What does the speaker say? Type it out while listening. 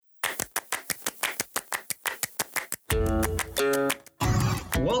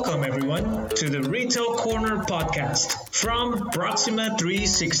Welcome, everyone, to the Retail Corner podcast from Proxima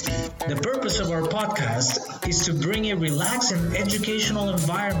 360. The purpose of our podcast is to bring a relaxed and educational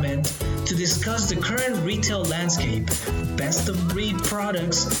environment to discuss the current retail landscape, best of breed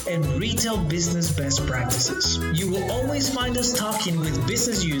products, and retail business best practices. You will always find us talking with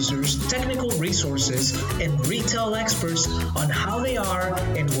business users, technical resources, and retail experts on how they are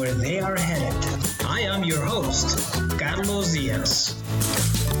and where they are headed. I am your host, Carlos Diaz.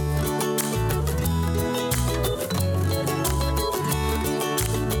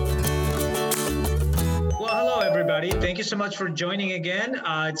 Everybody. Thank you so much for joining again.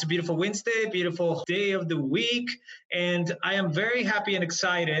 It's a beautiful Wednesday, beautiful day of the week, and I am very happy and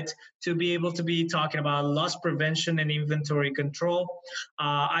excited to be able to be talking about loss prevention and inventory control.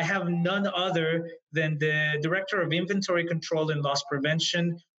 I have none other than the Director of Inventory Control and Loss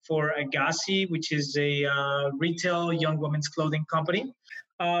Prevention for Agassi, which is a retail young women's clothing company.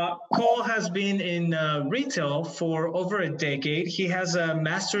 Cole has been in retail for over a decade. He has a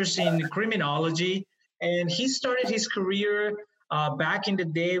master's in criminology, and he started his career back in the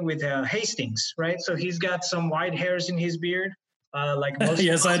day with Hastings, right? So he's got some white hairs in his beard, like most.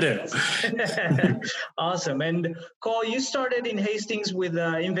 Yes, I do. Awesome. And Cole, you started in Hastings with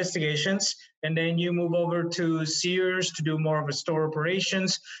investigations, and then you move over to Sears to do more of a store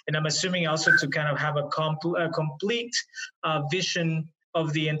operations. And I'm assuming also to kind of have a complete vision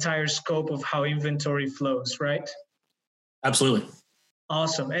of the entire scope of how inventory flows, right? Absolutely.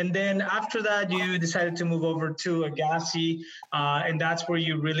 Awesome. And then after that, you decided to move over to Agassi, and that's where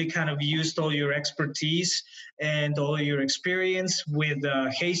you really kind of used all your expertise and all your experience with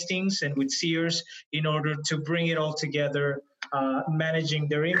Hastings and with Sears in order to bring it all together, managing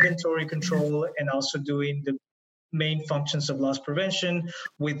their inventory control and also doing the main functions of loss prevention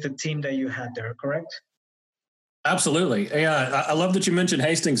with the team that you had there, correct? Absolutely. Yeah, I love that you mentioned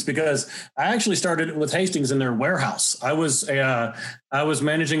Hastings because I actually started with Hastings in their warehouse. I was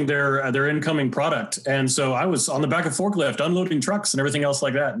managing their incoming product, and so I was on the back of forklift unloading trucks and everything else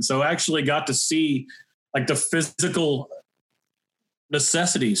like that. And so I actually got to see like the physical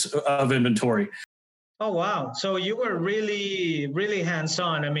necessities of inventory. Oh, wow. So you were really, really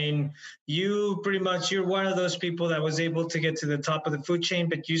hands-on. I mean, you're one of those people that was able to get to the top of the food chain,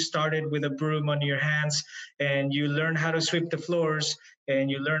 but you started with a broom on your hands and you learned how to sweep the floors and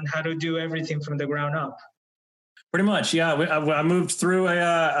you learned how to do everything from the ground up. Pretty much, yeah. I moved through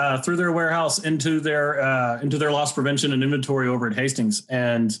through their warehouse into their loss prevention and inventory over at Hastings,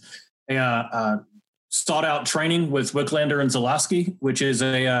 and sought out training with Wicklander and Zalowski, which is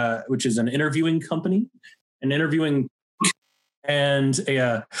an interviewing company, and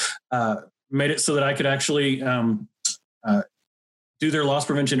made it so that I could actually do their loss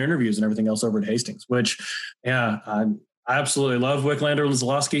prevention interviews and everything else over at Hastings. Which, I absolutely love Wicklander and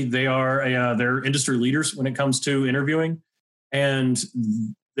Zalowski. They are they're industry leaders when it comes to interviewing, and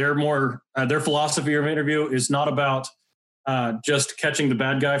their philosophy of interview is not about just catching the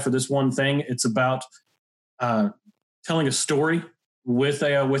bad guy for this one thing. It's about telling a story with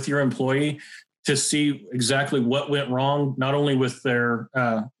your employee to see exactly what went wrong, not only with their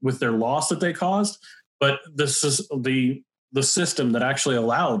loss that they caused, but this is the system that actually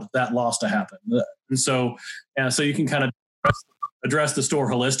allowed that loss to happen. And so you can kind of address the store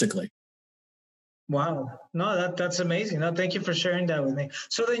holistically. Wow. No, that's amazing. No, thank you for sharing that with me.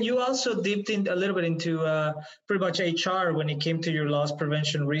 So then you also dipped in a little bit into pretty much HR when it came to your loss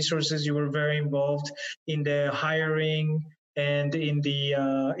prevention resources. You were very involved in the hiring and in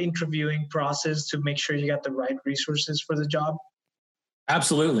the interviewing process to make sure you got the right resources for the job.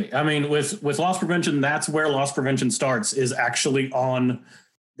 Absolutely. I mean, with loss prevention, that's where loss prevention starts, is actually on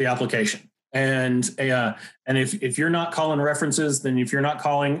the application. And if you're not calling references, then if you're not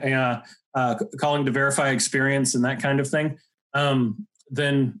calling to verify experience and that kind of thing,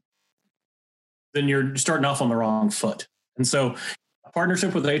 then you're starting off on the wrong foot. And so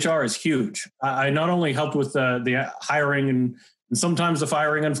partnership with HR is huge. I not only helped with the hiring and sometimes the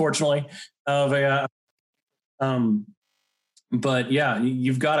firing, unfortunately, of but yeah,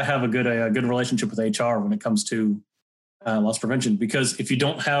 you've got to have a good relationship with HR when it comes to loss prevention, because if you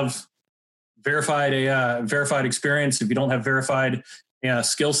don't have verified experience, if you don't have verified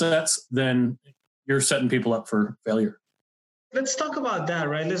skill sets, then you're setting people up for failure. Let's talk about that,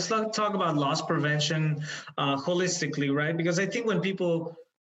 right? Let's talk about loss prevention holistically, right? Because I think when people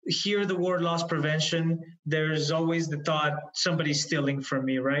hear the word loss prevention, there's always the thought somebody's stealing from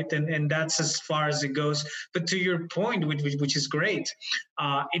me, right? And that's as far as it goes. But to your point, which is great,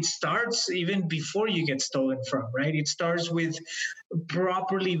 it starts even before you get stolen from, right? It starts with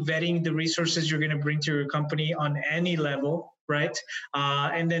properly vetting the resources you're going to bring to your company on any level, right?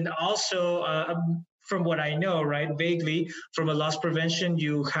 And then also, from what I know, right, vaguely from a loss prevention,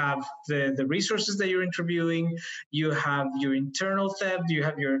 you have the resources that you're interviewing, you have your internal theft, you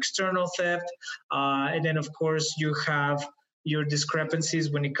have your external theft, and then of course you have your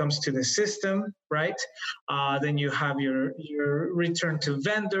discrepancies when it comes to the system, right? Then you have your return to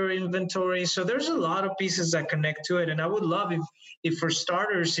vendor inventory. So there's a lot of pieces that connect to it, and I would love if for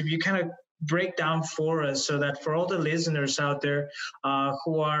starters, if you kind of break down for us, so that for all the listeners out there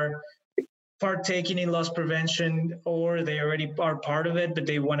who are partaking in loss prevention, or they already are part of it, but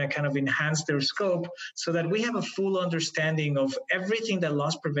they want to kind of enhance their scope, so that we have a full understanding of everything that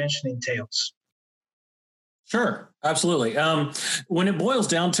loss prevention entails. Sure, absolutely. When it boils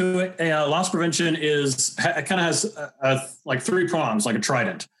down to it, loss prevention kind of has like three prongs, like a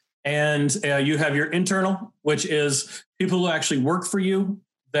trident. And you have your internal, which is people who actually work for you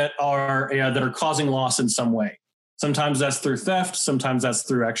that are causing loss in some way. Sometimes that's through theft. Sometimes that's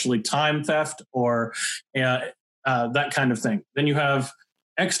through actually time theft or that kind of thing. Then you have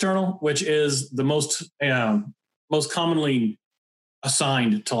external, which is the most commonly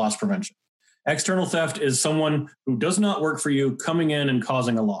assigned to loss prevention. External theft is someone who does not work for you coming in and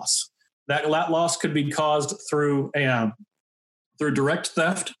causing a loss. That loss could be caused through direct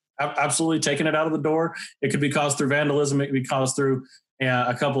theft, absolutely taking it out of the door. It could be caused through vandalism. It could be caused through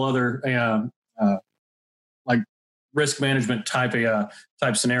a couple other like risk management type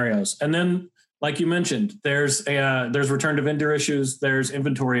scenarios. And then, like you mentioned, there's return to vendor issues. There's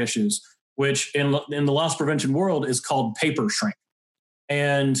inventory issues, which in the loss prevention world is called paper shrink.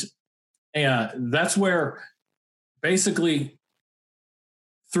 And that's where basically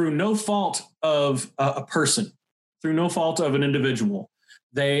through no fault of a person, through no fault of an individual,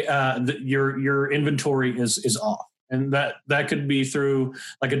 your inventory is off. And that could be through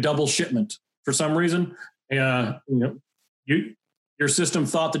like a double shipment for some reason. Your system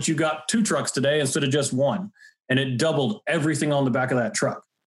thought that you got 2 trucks today instead of just 1, and it doubled everything on the back of that truck.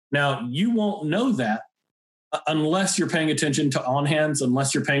 Now you won't know that unless you're paying attention to on hands,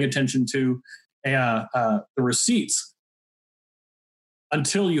 unless you're paying attention to the receipts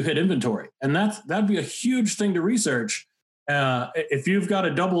until you hit inventory. And that'd be a huge thing to research. If you've got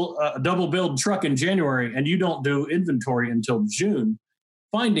a double billed truck in January and you don't do inventory until June,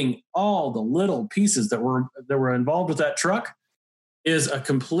 finding all the little pieces that were involved with that truck is a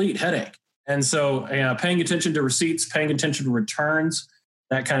complete headache. And so paying attention to receipts, paying attention to returns,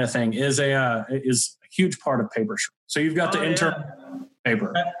 that kind of thing is a huge part of paper shrink. So you've got the internal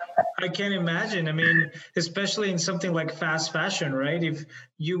paper. I can't imagine. I mean, especially in something like fast fashion, right? If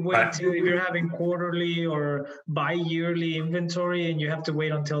you wait till if you're having quarterly or bi-yearly inventory and you have to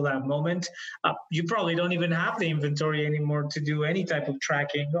wait until that moment, you probably don't even have the inventory anymore to do any type of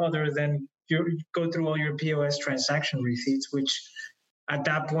tracking other than you go through all your POS transaction receipts, which at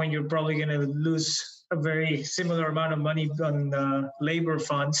that point you're probably going to lose a very similar amount of money on labor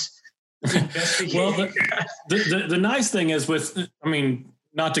funds. Well, the nice thing is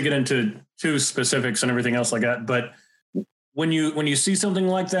not to get into too specifics and everything else like that, but when you see something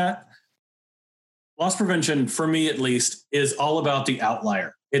like that, loss prevention, for me at least, is all about the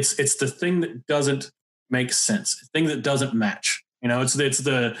outlier. It's the thing that doesn't make sense, the thing that doesn't match. It's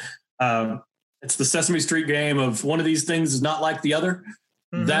the Sesame Street game of one of these things is not like the other.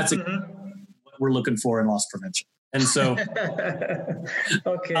 Mm-hmm, that's what we're looking for in loss prevention. And so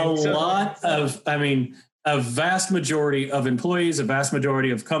a vast majority of employees, a vast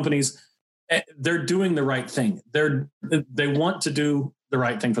majority of companies, they're doing the right thing. They want to do the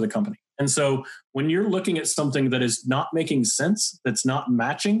right thing for the company. And so when you're looking at something that is not making sense, that's not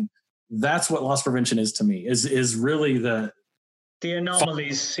matching, that's what loss prevention is to me, is really the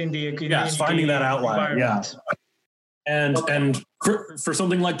anomalies in the finding that outlier. Yeah. And for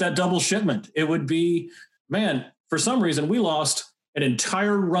something like that double shipment, it would be, man, for some reason, we lost an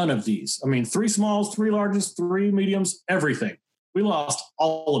entire run of these. 3 smalls, 3 larges, 3 mediums, everything. We lost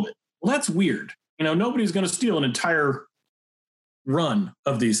all of it. Well, that's weird. Nobody's going to steal an entire run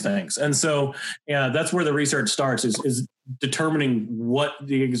of these things. And so, that's where the research starts is determining what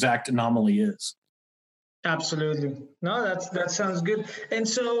the exact anomaly is. Absolutely. No, that sounds good. And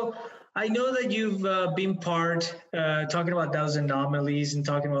so I know that you've been talking about those anomalies and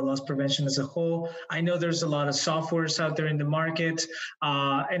talking about loss prevention as a whole. I know there's a lot of softwares out there in the market.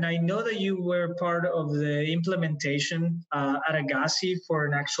 And I know that you were part of the implementation at Agassi for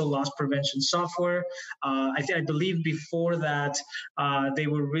an actual loss prevention software. I believe before that, they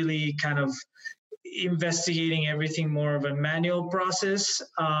were really kind of investigating everything more of a manual process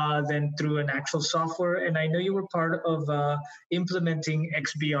than through an actual software. And I know you were part of implementing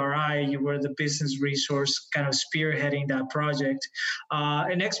XBRI. You were the business resource kind of spearheading that project.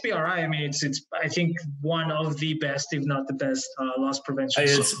 And XBRI, I mean, it's I think one of the best, if not the best, loss prevention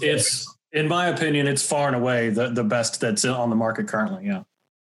software. It's in my opinion, it's far and away the best that's on the market currently. Yeah.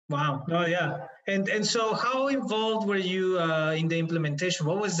 Wow. Oh, yeah. And so how involved were you in the implementation?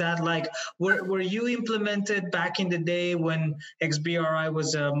 What was that like? Were you implemented back in the day when XBRI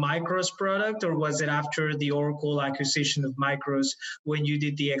was a Micros product, or was it after the Oracle acquisition of Micros when you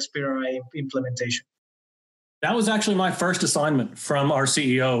did the XBRI implementation? That was actually my first assignment from our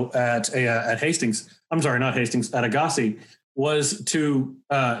CEO at Hastings. I'm sorry, not Hastings, at Agassi, was to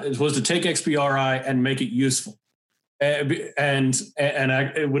take XBRI and make it useful. And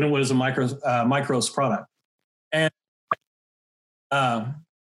when it was a Micros product,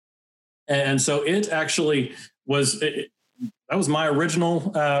 and so it actually was. That was my original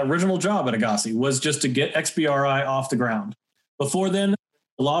job at Agassi, was just to get XBRI off the ground. Before then,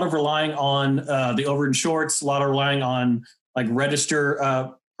 a lot of relying on the overage shorts, a lot of relying on like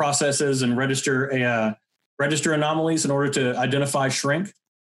register processes and register anomalies in order to identify shrink.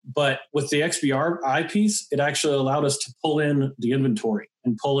 But with the XBRI piece, it actually allowed us to pull in the inventory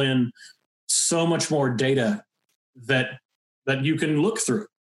and pull in so much more data that you can look through.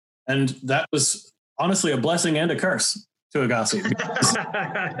 And that was honestly a blessing and a curse to Agassi.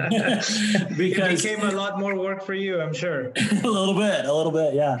 Because it became a lot more work for you, I'm sure. a little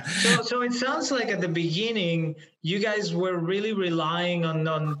bit, yeah. So it sounds like at the beginning, you guys were really relying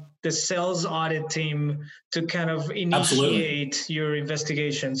on the sales audit team to kind of initiate Absolutely. Your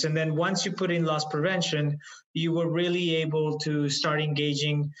investigations. And then once you put in loss prevention, you were really able to start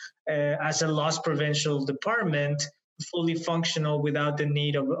engaging as a loss prevention department, fully functional without the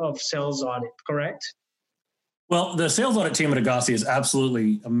need of sales audit, correct? Well, the sales audit team at Agassi is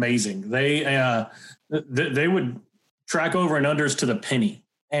absolutely amazing. They would track over and unders to the penny,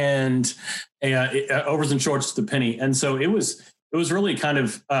 and overs and shorts to the penny. And so it was really kind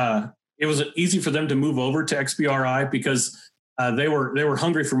of it was easy for them to move over to XBRI because they were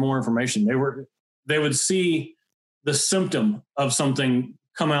hungry for more information. They would see the symptom of something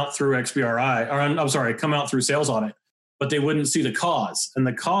come out through XBRI, or I'm sorry, come out through sales audit, but they wouldn't see the cause. And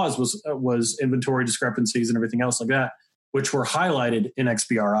the cause was inventory discrepancies and everything else like that, which were highlighted in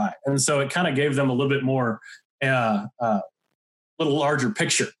XBRI. And so it kind of gave them a little bit more, little larger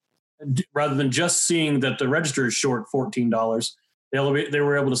picture. Rather than just seeing that the register is short $14, they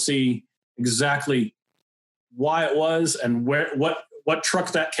were able to see exactly why it was and what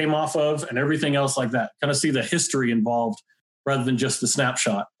truck that came off of and everything else like that. Kind of see the history involved rather than just the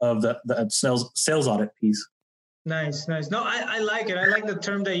snapshot of the sales audit piece. Nice. No, I like it. I like the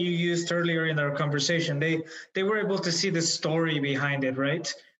term that you used earlier in our conversation. They were able to see the story behind it,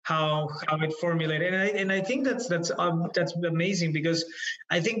 right? How it formulated, and I think that's amazing, because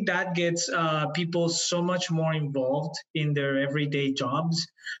I think that gets people so much more involved in their everyday jobs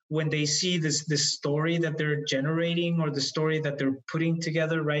when they see this story that they're generating, or the story that they're putting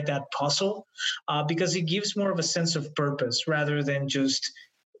together, right? That puzzle, because it gives more of a sense of purpose rather than just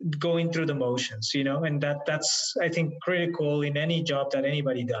going through the motions, and that's I think critical in any job that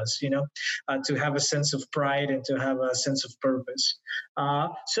anybody does, to have a sense of pride and to have a sense of purpose.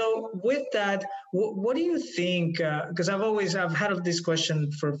 So with that, what do you think? Because I've had this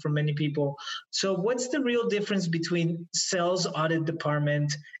question for many people. So what's the real difference between sales audit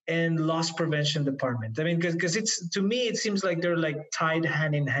department and loss prevention department? I mean, because to me it seems like they're like tied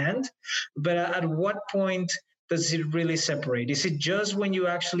hand in hand, but at what point does it really separate? Is it just when you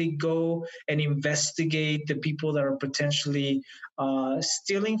actually go and investigate the people that are potentially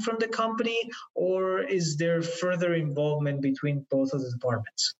stealing from the company, or is there further involvement between both of the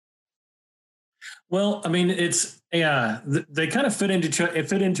departments? Well, I mean, they kind of fit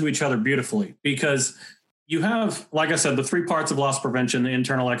into each other beautifully, because you have, like I said, the three parts of loss prevention: the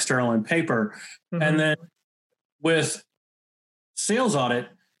internal, external, and paper. Mm-hmm. And then with sales audit,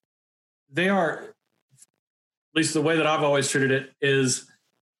 they are, at least the way that I've always treated it, is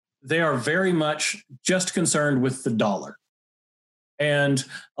they are very much just concerned with the dollar. And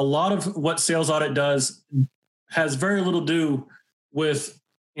a lot of what sales audit does has very little to do with,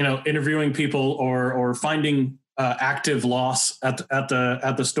 interviewing people or finding active loss at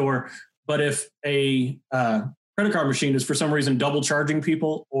the store. But if a credit card machine is for some reason double charging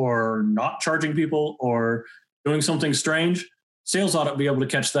people or not charging people or doing something strange, sales audit will be able to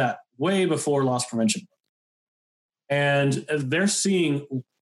catch that way before loss prevention. And they're seeing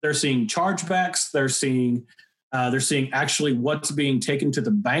chargebacks. They're seeing actually what's being taken to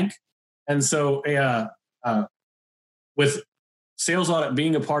the bank, And so with sales audit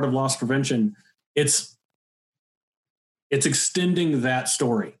being a part of loss prevention, it's extending that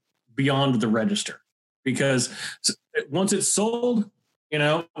story beyond the register, because once it's sold,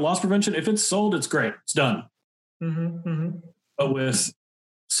 loss prevention, if it's sold, it's great. It's done. Mm-hmm, mm-hmm. But with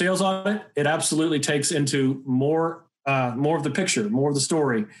sales audit, it absolutely takes into more of the picture, more of the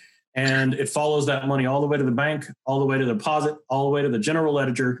story. And it follows that money all the way to the bank, all the way to the deposit, all the way to the general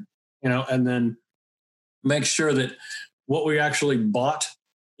ledger, and then make sure that what we actually bought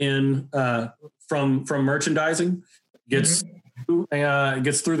in from merchandising gets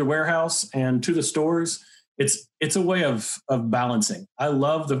gets through the warehouse and to the stores. It's a way of balancing. I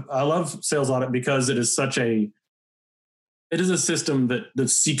love sales audit because it is a system that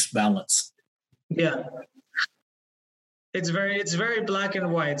seeks balance. Yeah. It's very black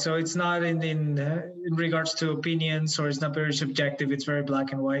and white. So it's not in regards to opinions, or it's not very subjective. It's very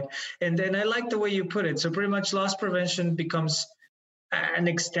black and white. And then I like the way you put it. So pretty much loss prevention becomes an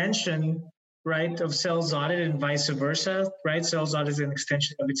extension, right, of sales audit, and vice versa, right? Sales audit is an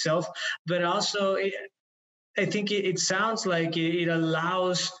extension of itself, but also I think it sounds like it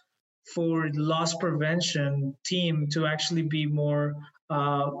allows for loss prevention team to actually be more,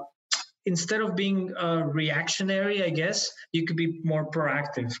 instead of being reactionary, I guess, you could be more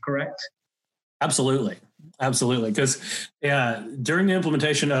proactive, correct? Absolutely. Because during the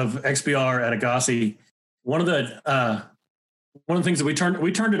implementation of XBR at Agassi, one of the things that we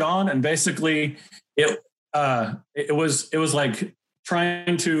turned it on, and basically it was like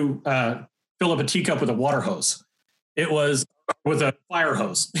trying to fill up a teacup with a water hose. It was with a fire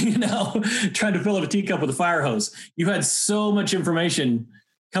hose, trying to fill up a teacup with a fire hose. You had so much information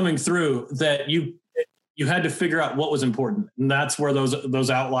coming through that you had to figure out what was important. And that's where those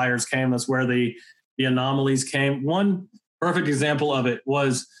outliers came. That's where the anomalies came. One perfect example of it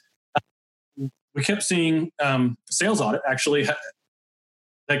was we kept seeing sales audit actually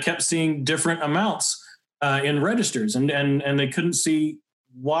that kept seeing different amounts in registers, and they couldn't see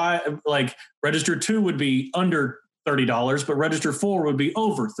why. Like register 2 would be under $30, but register 4 would be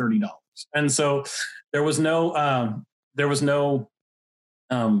over $30, and so there was no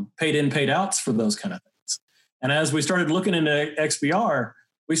paid in, paid outs for those kind of things. And as we started looking into XBR,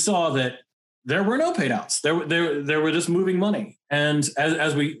 we saw that there were no paid outs. There were just moving money. And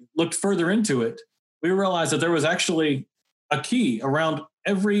as we looked further into it, we realized that there was actually a key around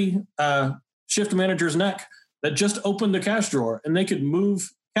every shift manager's neck that just opened the cash drawer, and they could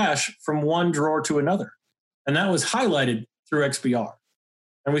move cash from one drawer to another. And that was highlighted through XBR.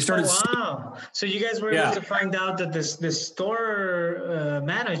 And we started. Oh, wow! So you guys were able to find out that this store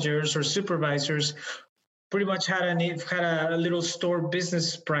managers or supervisors pretty much had a little store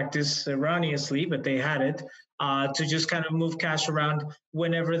business practice erroneously, but they had it to just kind of move cash around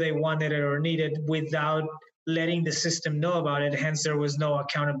whenever they wanted it or needed, without letting the system know about it. Hence, there was no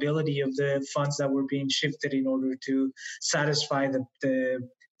accountability of the funds that were being shifted in order to satisfy the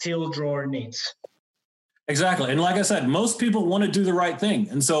till drawer needs. Exactly. And like I said, most people want to do the right thing.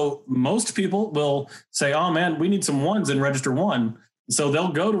 And so most people will say, oh man, we need some ones in register 1. So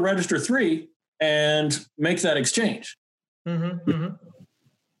they'll go to register 3 and make that exchange. Mm-hmm, mm-hmm.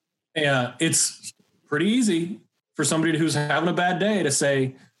 Yeah, it's pretty easy for somebody who's having a bad day to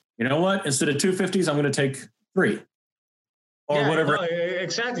say, you know what, instead of 250s, I'm going to take 3 or whatever. No,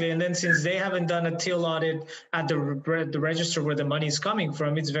 exactly. And then since they haven't done a till audit at the register where the money is coming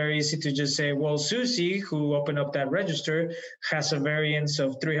from, it's very easy to just say, well, Susie, who opened up that register, has a variance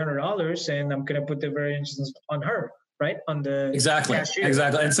of $300, and I'm going to put the variance on her, right? On the cashier.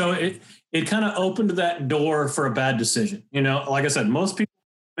 Exactly. And so it kind of opened that door for a bad decision. Like I said, most people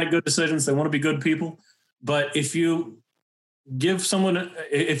make good decisions. They want to be good people. But if you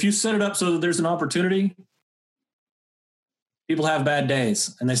if you set it up so that there's an opportunity, people have bad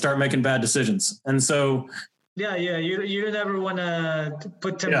days and they start making bad decisions. And so, you never want to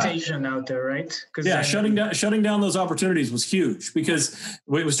put temptation out there, right? Shutting down those opportunities was huge, because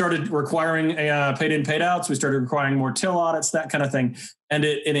we started requiring paid in, paid outs. We started requiring more till audits, that kind of thing, and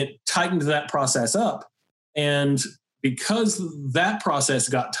it tightened that process up. And because that process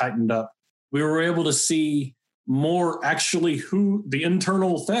got tightened up, we were able to see more actually who the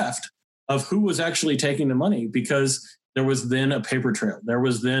internal theft of who was actually taking the money, because there was then a paper trail. There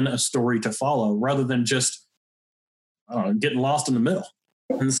was then a story to follow, rather than just getting lost in the middle.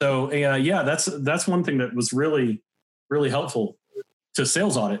 And so, that's one thing that was really, really helpful to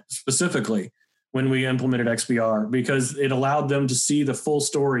sales audit specifically when we implemented XBR, because it allowed them to see the full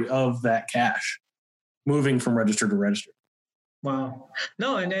story of that cash moving from register to register. Wow.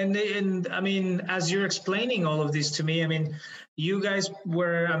 No, and I mean, as you're explaining all of this to me, I mean, you guys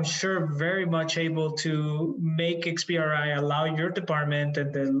were, I'm sure, very much able to make XBRI allow your department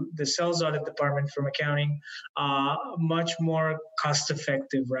and the sales audit department from accounting much more cost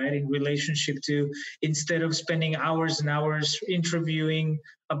effective, right? In relationship to, instead of spending hours and hours interviewing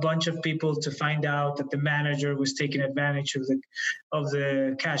a bunch of people to find out that the manager was taking advantage of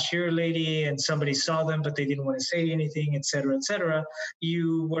the cashier lady and somebody saw them but they didn't want to say anything, et cetera,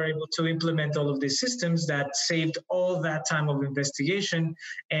 you were able to implement all of these systems that saved all that time of investigation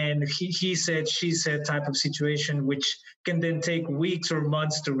and he said, she said type of situation, which can then take weeks or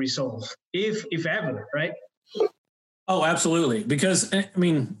months to resolve, if ever, right? Oh, absolutely. Because I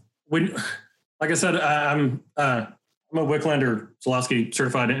mean, when, like I said, I'm a Wicklander-Zulawski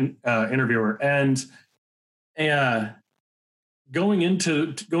certified interviewer, and going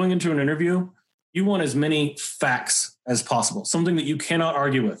into an interview, you want as many facts as possible, something that you cannot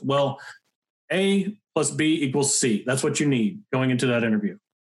argue with. Well, A plus B equals C. That's what you need going into that interview.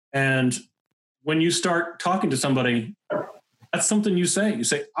 And when you start talking to somebody, that's something you say. You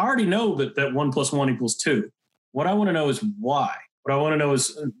say, I already know that 1 + 1 = 2. What I want to know is why. What I want to know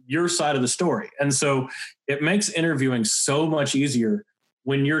is your side of the story. And so it makes interviewing so much easier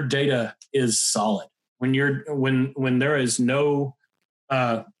when your data is solid, when there is no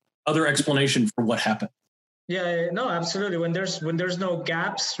other explanation for what happened. Yeah, no, absolutely. When there's no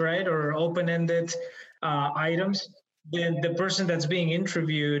gaps, right, or open-ended items, then the person that's being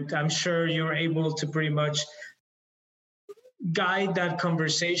interviewed, I'm sure you're able to pretty much guide that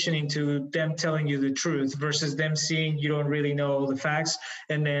conversation into them telling you the truth versus them seeing you don't really know all the facts,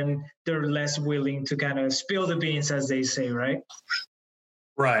 and then they're less willing to kind of spill the beans, as they say, right?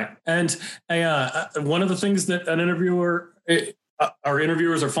 Right. And one of the things that our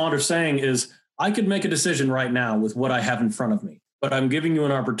interviewers are fond of saying is, I could make a decision right now with what I have in front of me, but I'm giving you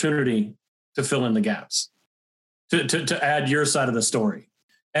an opportunity to fill in the gaps, to add your side of the story.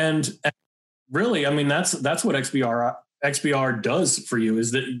 And really, I mean, that's what XBR does for you,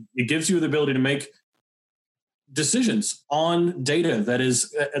 is that it gives you the ability to make decisions on data that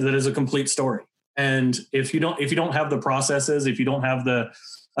is a complete story. And if you don't have the processes, if you don't have the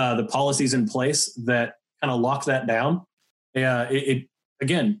policies in place that kind of lock that down, it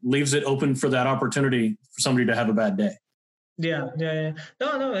again leaves it open for that opportunity for somebody to have a bad day. Yeah.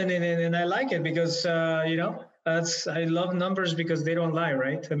 No, and I like it because I love numbers because they don't lie,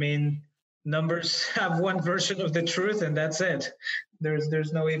 right? I mean, numbers have one version of the truth, and that's it.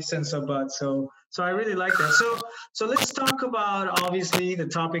 There's no ifs, ands, or buts. So I really like that. So let's talk about, obviously, the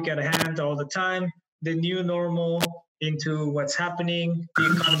topic at hand all the time, the new normal, into what's happening.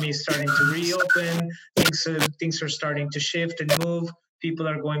 The economy is starting to reopen. Things are starting to shift and move. People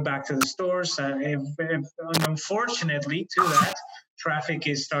are going back to the stores. And unfortunately, to that, traffic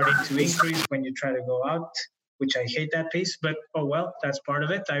is starting to increase when you try to go out, which I hate that piece. But oh well, that's part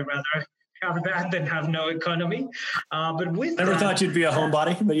of it. I'd rather have that than have no economy. But with never thought you'd be a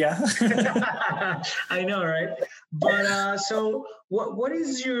homebody, but yeah. I know, right? But so what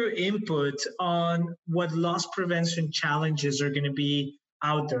is your input on what loss prevention challenges are going to be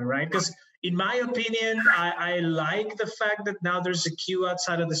out there, right? Because in my opinion, I like the fact that now there's a queue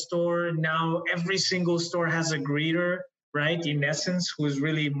outside of the store. Now every single store has a greeter, right? In essence, who's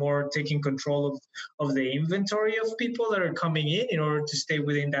really more taking control of the inventory of people that are coming in order to stay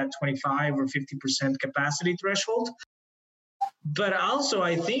within that 25 or 50% capacity threshold. But also,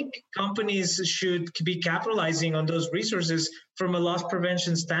 I think companies should be capitalizing on those resources from a loss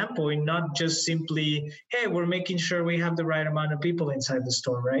prevention standpoint, not just simply, hey, we're making sure we have the right amount of people inside the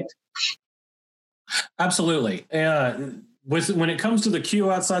store, right? Absolutely. When it comes to the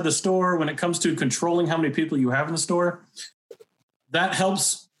queue outside the store, when it comes to controlling how many people you have in the store, that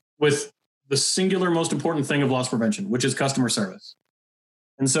helps with the singular most important thing of loss prevention, which is customer service.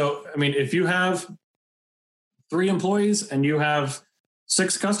 And so, I mean, if you have 3 employees and you have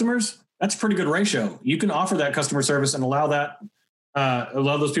 6 customers, that's a pretty good ratio. You can offer that customer service and allow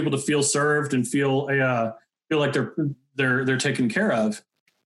those people to feel served and feel like they're taken care of.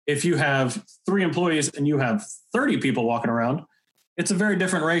 If you have 3 employees and you have 30 people walking around, it's a very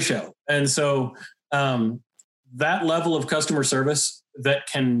different ratio. And so that level of customer service that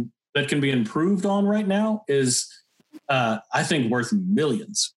can be improved on right now is, I think, worth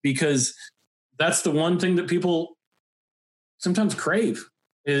millions, because that's the one thing that people sometimes crave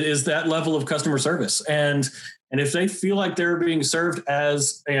is that level of customer service. And if they feel like they're being served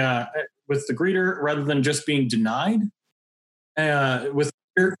with the greeter rather than just being denied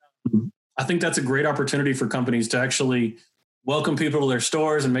I think that's a great opportunity for companies to actually welcome people to their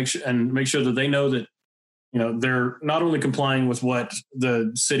stores and make sure that they know that, they're not only complying with what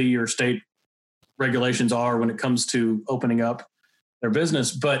the city or state regulations are when it comes to opening up their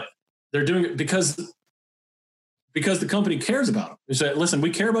business, but they're doing it because the company cares about them. They say, listen,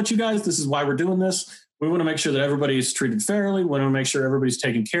 we care about you guys. This is why we're doing this. We want to make sure that everybody's treated fairly. We want to make sure everybody's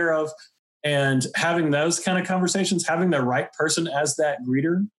taken care of. And having those kind of conversations, having the right person as that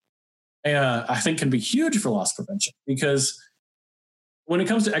greeter, I think can be huge for loss prevention. Because when it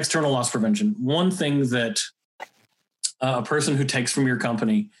comes to external loss prevention, one thing that a person who takes from your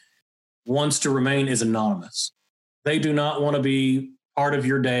company wants to remain is anonymous. They do not want to be part of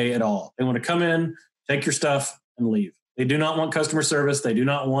your day at all. They want to come in, take your stuff, and leave. They do not want customer service. They do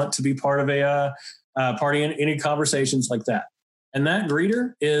not want to be part of a party in any conversations like that. And that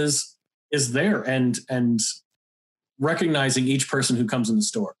greeter is there and recognizing each person who comes in the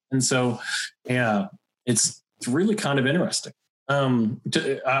store. And so, yeah, it's really kind of interesting. I'm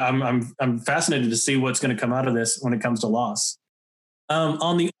fascinated to see what's going to come out of this when it comes to loss.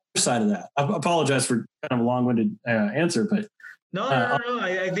 On the other side of that, I apologize for kind of a long-winded answer, but no.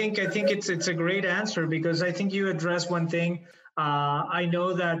 I think it's a great answer, because I think you addressed one thing. I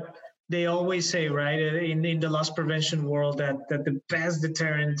know that they always say, right, in the loss prevention world, that the best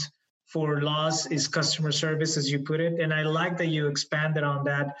deterrent for loss is customer service, as you put it. And I like that you expanded on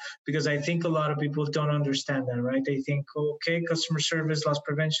that, because I think a lot of people don't understand that, right? They think, okay, customer service, loss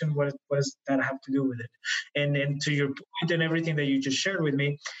prevention, what does that have to do with it? And to your point and everything that you just shared with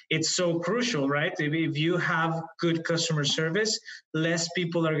me, it's so crucial, right? If you have good customer service, less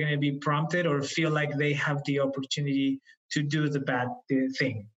people are going to be prompted or feel like they have the opportunity to do the bad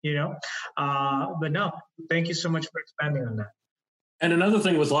thing, But no, thank you so much for expanding on that. And another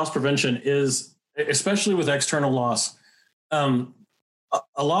thing with loss prevention is, especially with external loss, a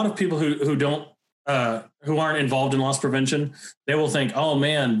lot of people who aren't involved in loss prevention, they will think, oh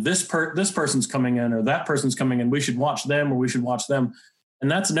man, this person's coming in or that person's coming in. We should watch them or we should watch them.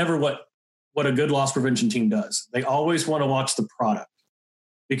 And that's never what a good loss prevention team does. They always want to watch the product,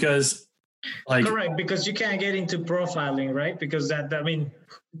 because correct, because you can't get into profiling, right? Because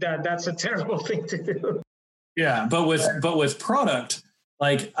that's a terrible thing to do. Yeah, but with product,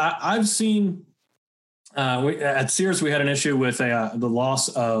 like I've seen at Sears, we had an issue with the loss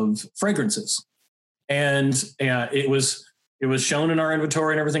of fragrances, and it was shown in our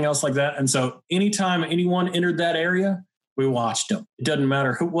inventory and everything else like that. And so anytime anyone entered that area, we watched them. It doesn't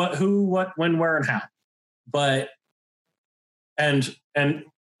matter who, what, when, where, and how. But and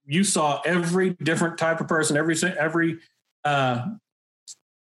you saw every different type of person, every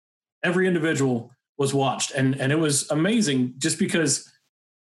individual was watched, and it was amazing, just because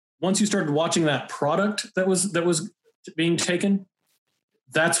once you started watching that product that was being taken,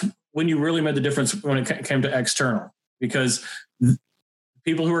 that's when you really made the difference when it came to external, because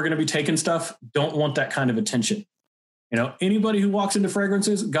people who are going to be taking stuff don't want that kind of attention. Anybody who walks into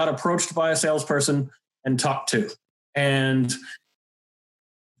fragrances got approached by a salesperson and talked to, and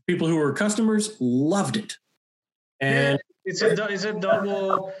people who were customers loved it. And it's a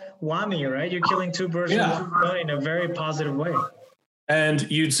double whammy, right? You're killing two birds with one stone in a very positive way. And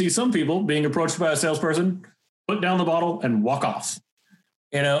you'd see some people being approached by a salesperson, put down the bottle and walk off.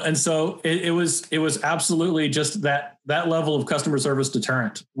 And so it was absolutely just that level of customer service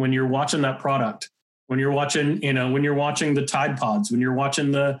deterrent when you're watching that product, when you're watching the Tide Pods, when you're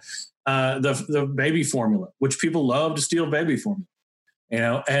watching the baby formula, which people love to steal baby formula,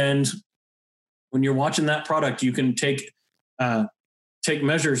 and when you're watching that product, you can take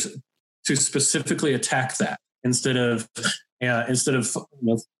measures to specifically attack that instead of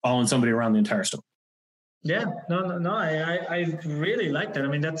following somebody around the entire store. Yeah, no. I really like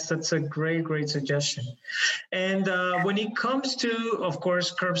that. That's a great suggestion. And when it comes to, of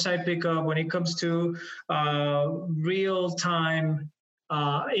course, curbside pickup, when it comes to real time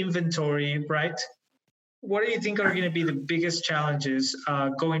inventory, right? What do you think are going to be the biggest challenges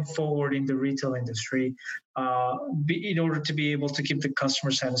going forward in the retail industry in order to be able to keep the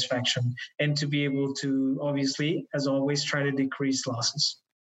customer satisfaction and to be able to, obviously, as always, try to decrease losses?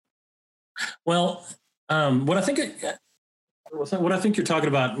 Well, what I think you're talking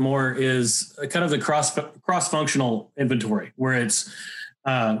about more is kind of the cross-functional inventory, where it's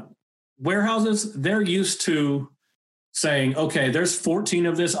warehouses. They're used to saying, okay, there's 14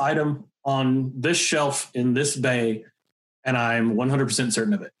 of this item on this shelf in this bay, and I'm 100%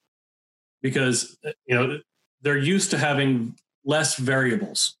 certain of it, because they're used to having less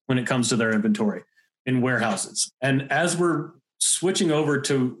variables when it comes to their inventory in warehouses. And as we're switching over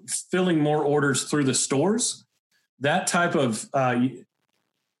to filling more orders through the stores, that type of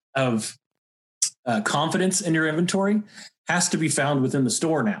confidence in your inventory has to be found within the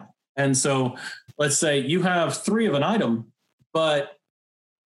store now. And so let's say you have 3 of an item, but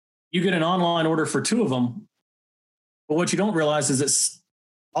you get an online order for 2 of them, but what you don't realize is that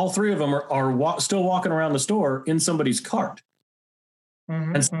all 3 of them are still walking around the store in somebody's cart.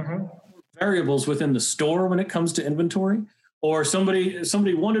 And variables within the store when it comes to inventory, or somebody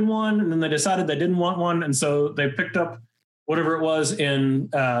wanted one and then they decided they didn't want one, and so they picked up whatever it was in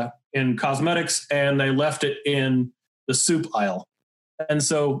cosmetics and they left it in the soup aisle. And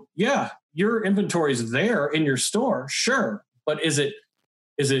so, yeah, your inventory is there in your store, sure, but is it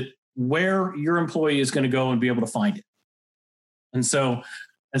where your employee is going to go and be able to find it? And so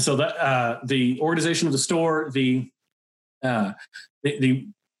that the organization of the store, the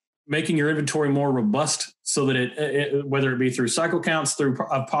making your inventory more robust so that it whether it be through cycle counts, through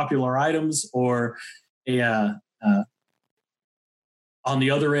popular items, or on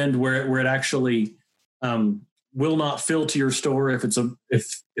the other end where it actually will not fill to your store if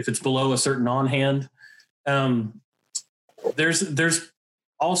it's below a certain on hand. There's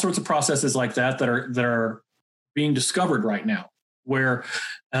all sorts of processes like that are being discovered right now, where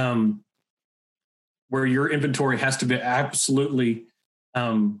your inventory has to be absolutely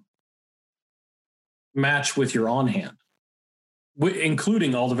match with your on hand,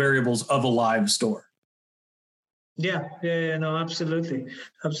 including all the variables of a live store. Yeah, no, absolutely.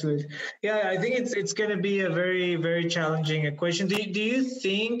 Yeah, I think it's going to be a very, very challenging equation. Do you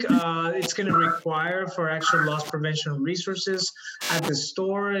think it's going to require for actual loss prevention resources at the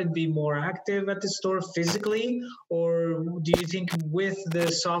store and be more active at the store physically, or do you think with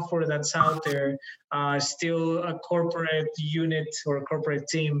the software that's out there, still a corporate unit or a corporate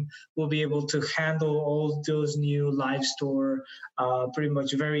team will be able to handle all those new live store pretty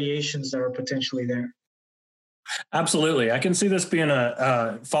much variations that are potentially there? Absolutely, I can see this being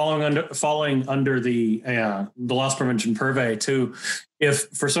falling under the loss prevention purvey too. If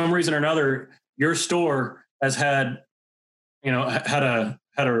for some reason or another your store has had an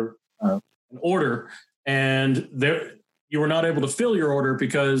order and you were not able to fill your order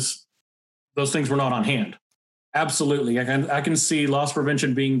because those things were not on hand. Absolutely, I can see loss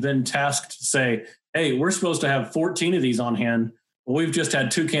prevention being then tasked to say, "Hey, we're supposed to have 14 of these on hand, but we've just had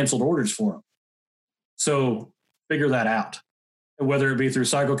 2 canceled orders for them." So figure that out, whether it be through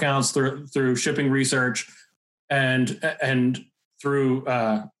cycle counts, through shipping research, and through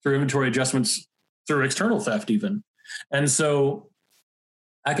inventory adjustments, through external theft even. And so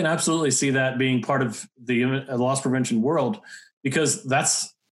I can absolutely see that being part of the loss prevention world, because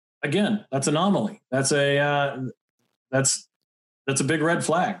that's anomaly. That's a big red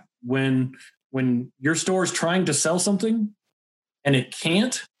flag when your store is trying to sell something and it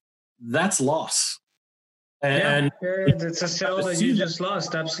can't. That's loss. And it's a sale that you just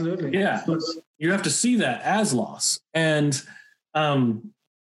lost. Absolutely. Yeah. You have to see that as loss. And so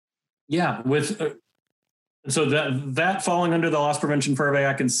that falling under the loss prevention purvey,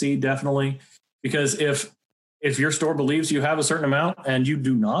 I can see definitely, because if your store believes you have a certain amount and you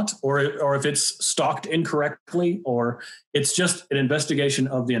do not, or if it's stocked incorrectly, or it's just an investigation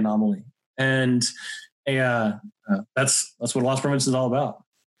of the anomaly. And that's what loss prevention is all about.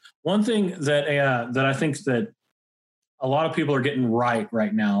 One thing that I think that a lot of people are getting right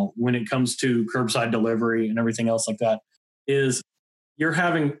now when it comes to curbside delivery and everything else like that is you're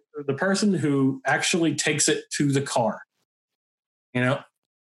having the person who actually takes it to the car. It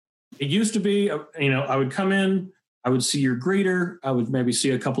used to be, I would come in, I would see your greeter, I would maybe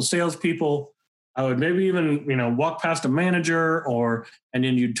see a couple salespeople, I would maybe even, walk past a manager, and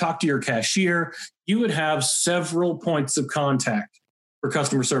then you'd talk to your cashier. You would have several points of contact for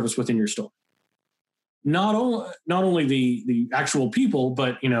customer service within your store. Not only the actual people,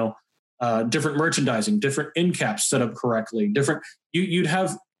 but different merchandising, different end caps set up correctly. You'd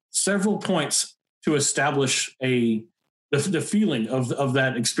have several points to establish the feeling of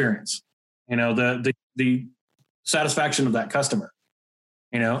that experience. The satisfaction of that customer.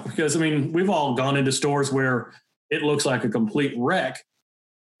 Because we've all gone into stores where it looks like a complete wreck,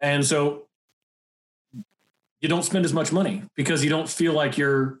 and so you don't spend as much money because you don't feel like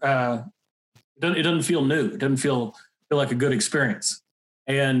it doesn't feel new. It doesn't feel like a good experience.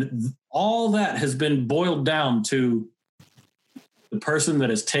 And all that has been boiled down to the person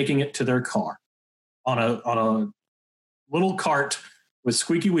that is taking it to their car on a little cart with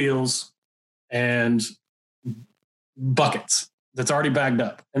squeaky wheels and buckets that's already bagged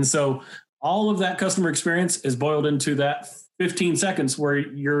up. And so all of that customer experience is boiled into that 15 seconds where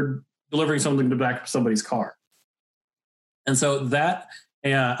you're delivering something to the back of somebody's car. And so that,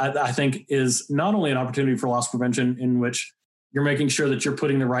 I think, is not only an opportunity for loss prevention in which you're making sure that you're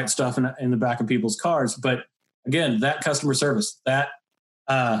putting the right stuff in the back of people's cars, but again, that customer service, that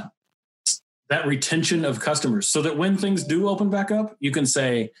retention of customers, so that when things do open back up, you can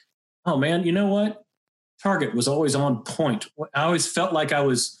say, oh man, you know what? Target was always on point. I always felt like I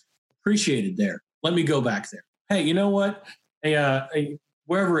was appreciated there. Let me go back there. Hey, you know what?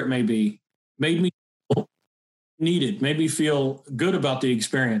 Wherever it may be, made me feel needed, made me feel good about the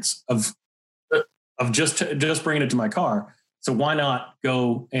experience of just bringing it to my car. So why not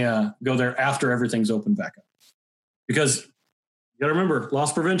go there after everything's opened back up? Because you got to remember,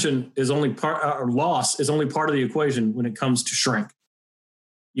 loss prevention is only part, or loss is only part of the equation when it comes to shrink.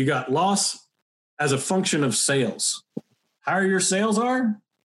 You got loss as a function of sales. Higher your sales are,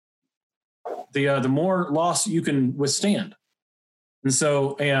 the more loss you can withstand. And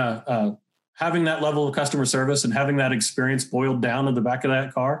so having that level of customer service and having that experience boiled down in the back of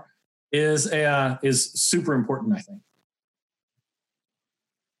that car is super important, I think.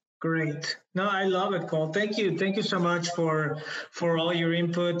 Great. No, I love it, Cole. Thank you. Thank you so much for all your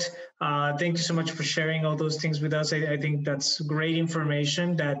input. Thank you so much for sharing all those things with us. I think that's great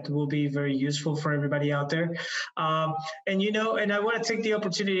information that will be very useful for everybody out there. And I want to take the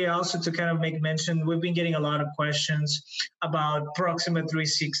opportunity also to kind of make mention, we've been getting a lot of questions about Proxima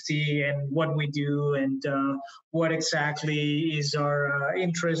 360 and what we do and what exactly is our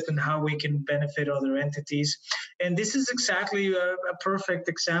interest and how we can benefit other entities. And this is exactly a perfect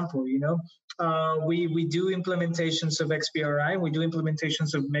example, We do implementations of XBRI. We do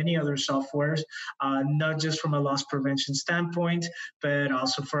implementations of many other softwares, not just from a loss prevention standpoint, but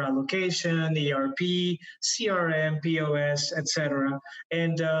also for allocation, ERP, CRM, POS, etc.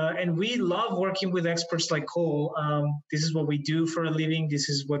 And we love working with experts like Cole. This is what we do for a living. This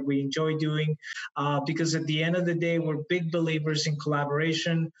is what we enjoy doing, because at the end of the day, we're big believers in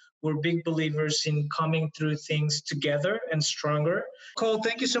collaboration. We're big believers in coming through things together and stronger. Cole,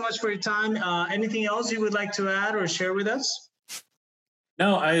 thank you so much for your time. Anything else you would like to add or share with us?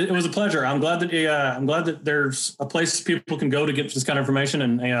 No, it was a pleasure. I'm glad that there's a place people can go to get this kind of information,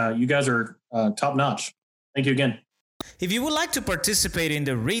 and you guys are top notch. Thank you again. If you would like to participate in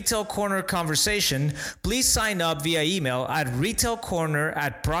the Retail Corner conversation, please sign up via email at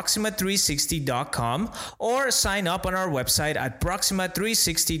retailcorner@proxima360.com or sign up on our website at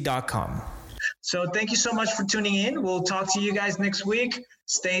proxima360.com. So thank you so much for tuning in. We'll talk to you guys next week.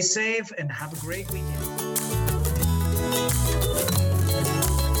 Stay safe and have a great weekend.